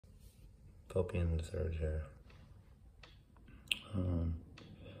Fallopian the third here.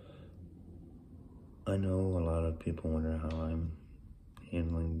 I know a lot of people wonder how I'm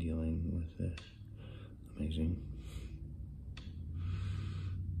dealing with this. Amazing.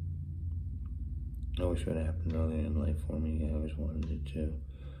 I wish it would have happened earlier in life for me. I always wanted it to.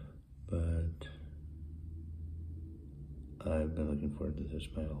 But I've been looking forward to this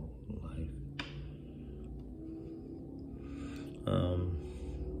my whole life.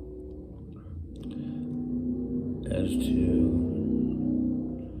 As to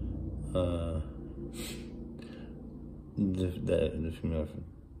the female from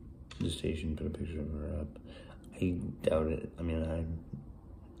the station put a picture of her up. I doubt it. I mean,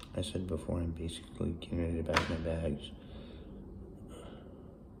 I said before, I'm basically getting ready to pack my bags.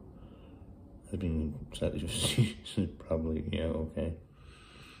 I've been slightly facetious, probably, yeah, okay.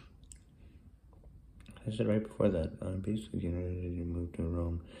 I said right before that, I'm basically getting ready to move to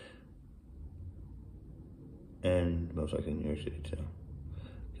Rome. And most likely New York City too,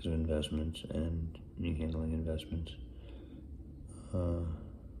 because of investments and me handling investments.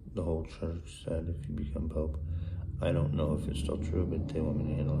 The whole church said if you become Pope, I don't know if it's still true, but they want me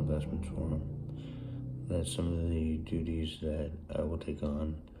to handle investments for them. That's some of the duties that I will take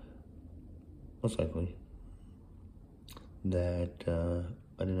on, most likely, that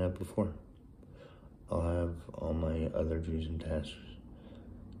I didn't have before. I'll have all my other duties and tasks,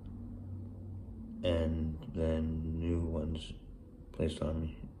 and then new ones placed upon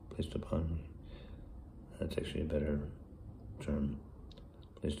me. That's actually a better term,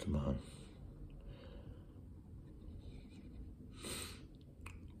 placed upon.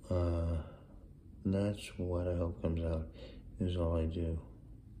 That's what I hope comes out, is all I do.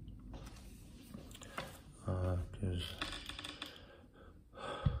 Because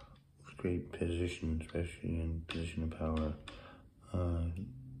with great position, especially in position of power,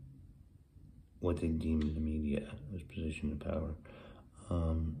 what they deem in the media as position of power,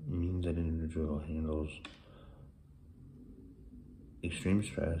 means that an individual handles extreme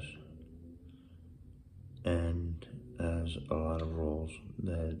stress and has a lot of roles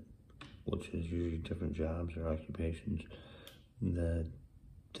which is usually different jobs or occupations that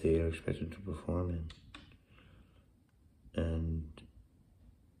they are expected to perform in and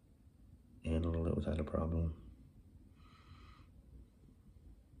handle it without a problem.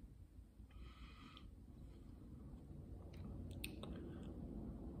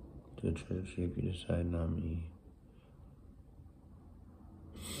 The church, if you decide not me,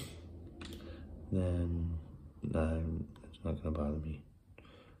 then it's not going to bother me.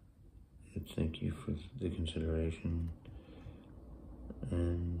 Thank you for the consideration,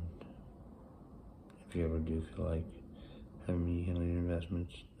 and if you ever do feel like having me handle your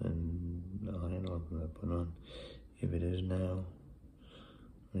investments, then I'll handle it from that point on. If it is now,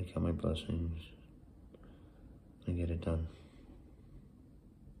 I count my blessings and get it done.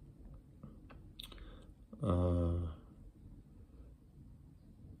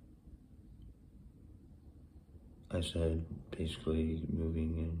 I said basically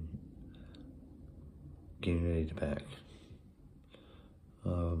moving and getting ready to pack.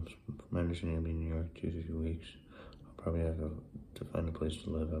 From my understanding, I'll be in New York 2 to 3 weeks. I'll probably have to find a place to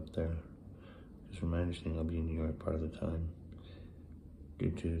live up there. Because from my understanding, I'll be in New York part of the time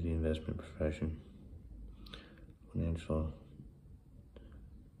due to the investment profession, financial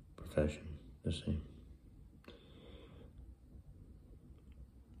profession, the same.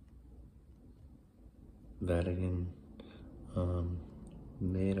 Vatican,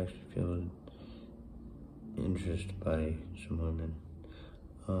 made actually feel interest by some women.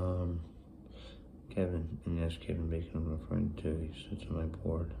 Kevin Bacon I'm referring to, he sits on my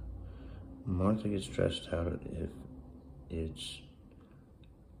board. Martha gets stressed out if it's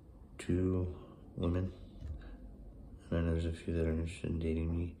 2 women, and I know there's a few that are interested in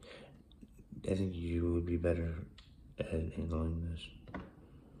dating me. I think you would be better at handling this,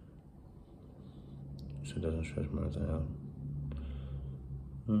 so it doesn't stress Martha out.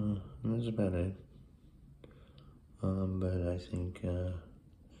 That's about it. But I think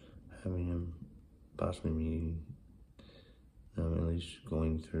having him possibly meeting, at least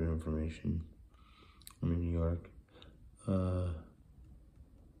going through information. I'm in New York,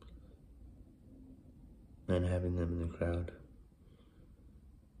 and having them in the crowd.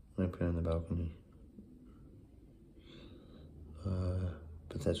 I put on the balcony.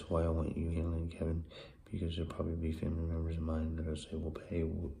 But that's why I want you handling Kevin, because there'll probably be family members of mine that'll say, we'll pay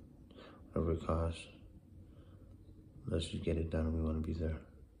whatever it costs. Let's just get it done, and we want to be there.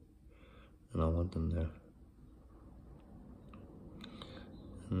 And I want them there.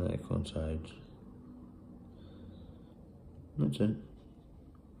 And that coincides. That's it.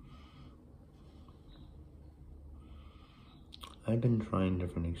 I've been trying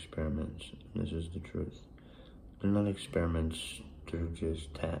different experiments, and this is the truth. They're not experiments, they're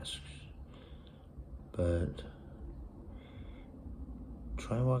just tasks. But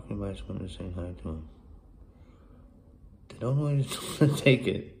try walking by someone and saying hi to them. They don't always want to take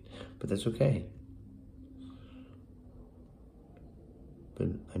it, but that's okay. But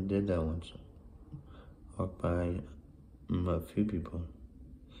I did that once. Walked by a few people.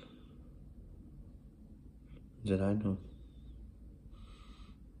 Said hi to them.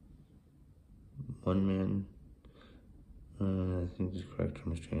 One man, I think the correct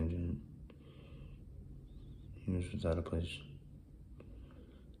term is transient. He was without a place.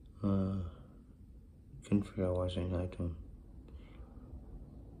 Couldn't figure out why I was saying hi to him.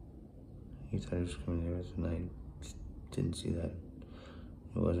 He thought he was coming to the earth, and I didn't see that.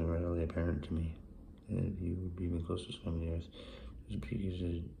 It wasn't readily apparent to me that he would be even close to coming to the earth. It was because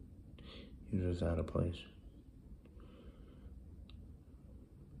he was without a place.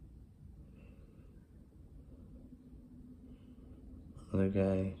 Another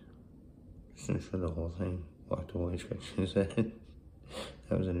guy, just for the whole thing, walked away scratching his head.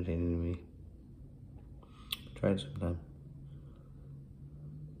 That was entertaining to me. Try it sometime.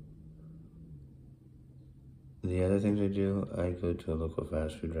 The other things I do, I go to a local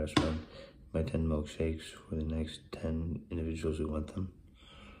fast food restaurant, buy 10 milkshakes for the next 10 individuals who want them.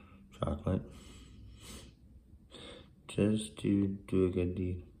 Chocolate. Just to do a good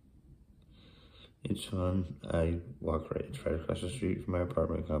deed. It's fun. It's right across the street from my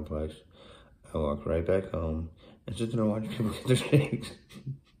apartment complex. I walk right back home and sit there and watch people get their shakes.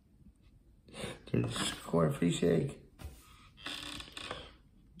 They're just score a free shake.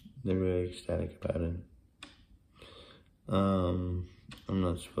 They're really ecstatic about it. I'm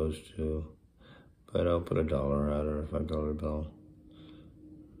not supposed to, but I'll put $1 out or a $5 bill.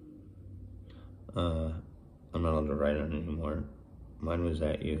 I'm not allowed to write on it anymore. Mine was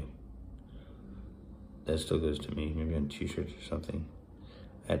at you. That still goes to me, maybe on t-shirts or something.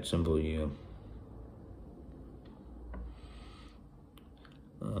 At symbol U.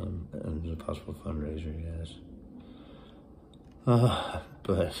 And there's a possible fundraiser, yes.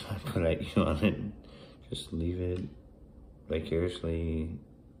 But I put at you on it. Just leave it vicariously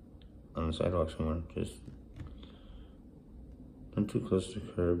on the sidewalk somewhere. Just not too close to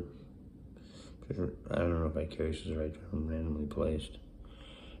the curb. I don't know if vicarious is the right term, randomly placed.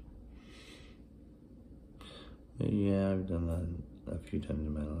 But yeah, I've done that a few times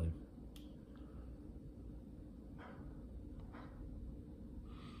in my life.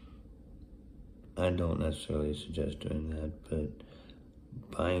 I don't necessarily suggest doing that, but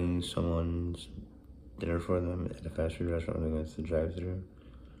buying someone's dinner for them at a fast food restaurant when they go to the drive-thru.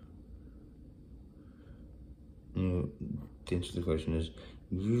 The answer to the question is,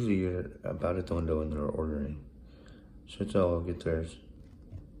 usually you're about at the window when they're ordering. So it's all, I'll get theirs.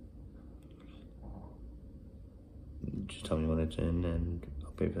 Just tell me when it's in and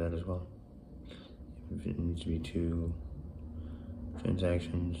I'll pay for that as well. If it needs to be 2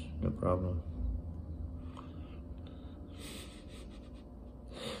 transactions, no problem.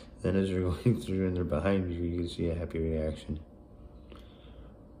 Then as you're going through and they're behind you, you can see a happy reaction.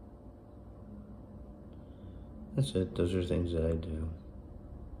 That's it. Those are things that I do.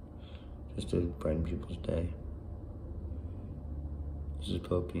 Just to brighten people's day. This is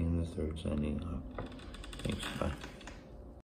Pope Ian III signing off. Thanks. Bye.